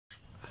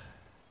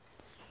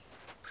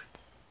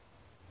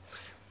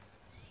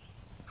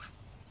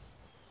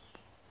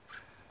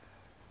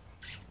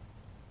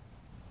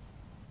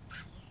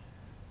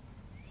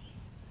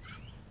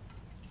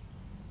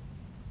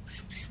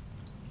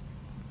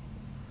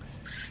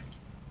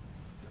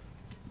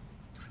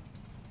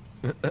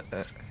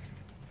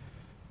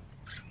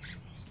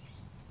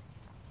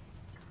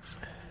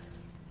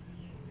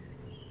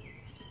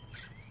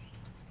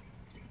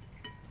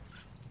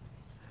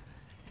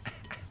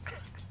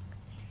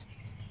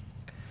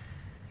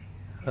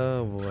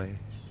Oh boy.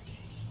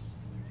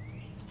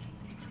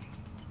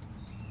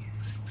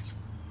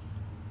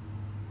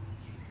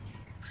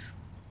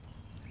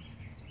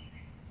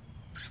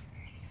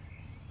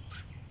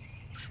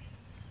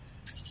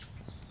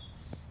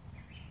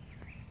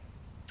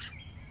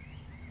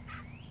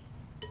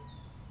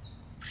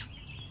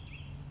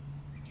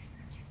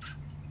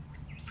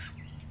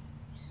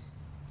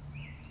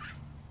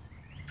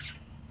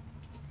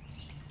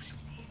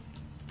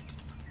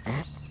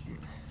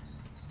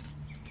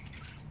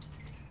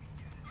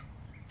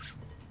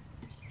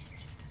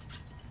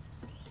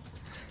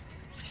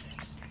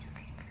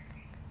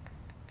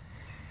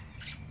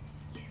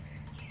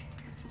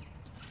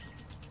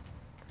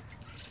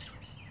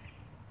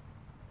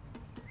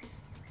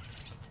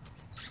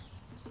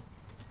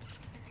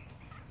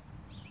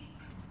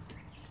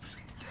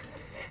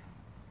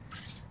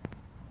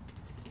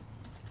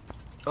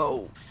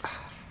 Oh.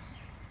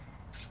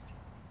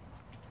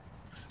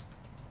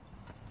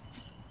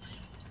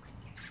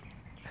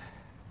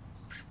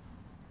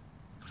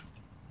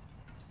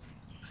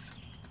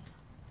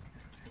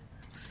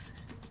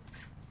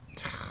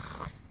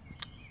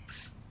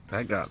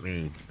 That got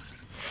me.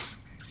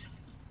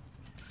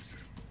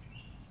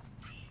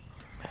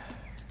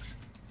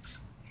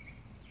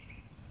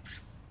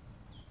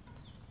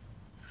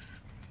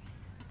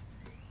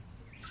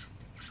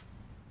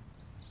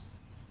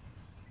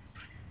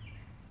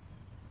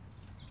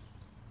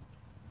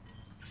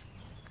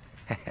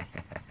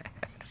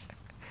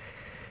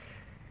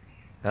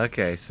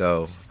 Okay,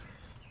 so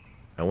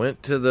I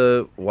went to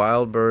the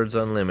Wild Birds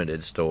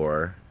Unlimited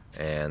store,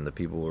 and the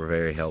people were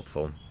very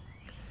helpful.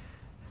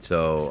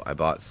 So I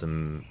bought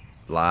some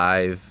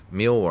live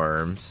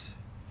mealworms.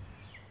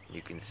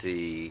 You can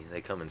see they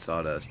come in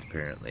sawdust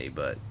apparently,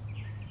 but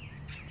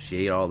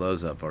she ate all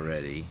those up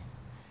already.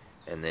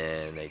 And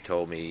then they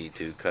told me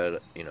to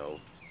cut,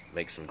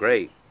 make some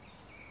grape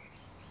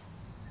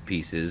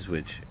pieces,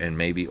 and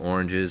maybe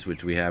oranges,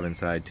 which we have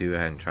inside too. I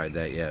hadn't tried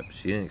that yet. But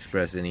she didn't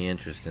express any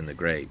interest in the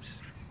grapes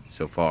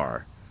so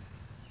far.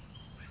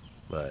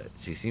 But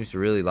she seems to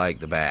really like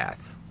the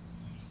bath.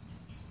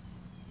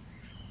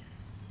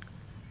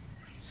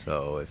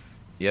 So if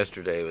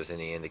yesterday was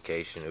any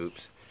indication,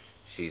 oops,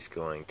 she's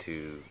going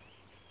to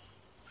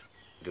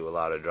do a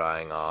lot of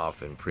drying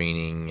off and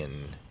preening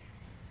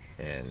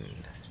and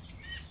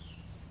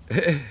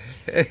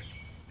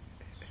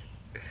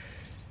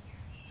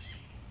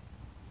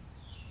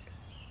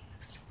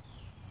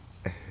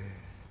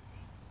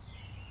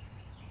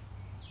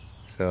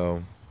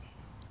so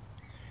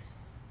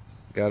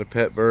got a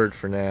pet bird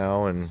for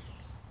now, and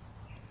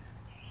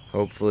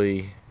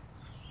hopefully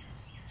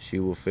she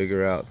will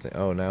figure out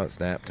oh, now it's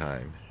nap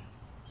time.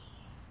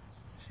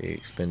 She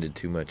expended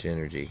too much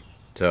energy.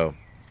 So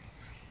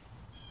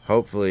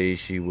hopefully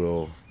she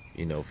will,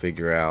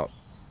 figure out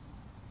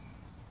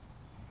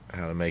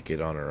how to make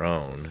it on her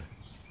own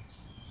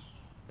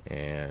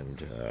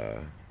and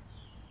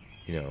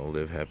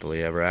live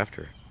happily ever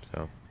after.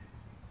 So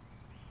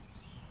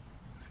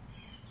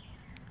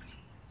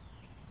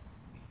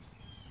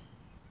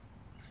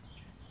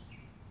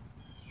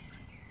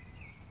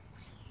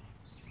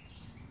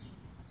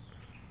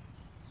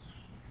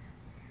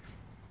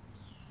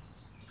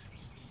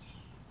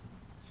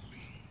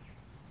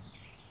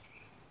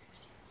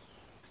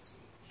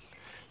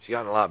she's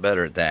gotten a lot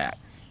better at that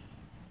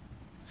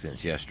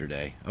since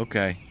yesterday.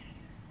 Okay,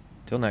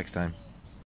 till next time.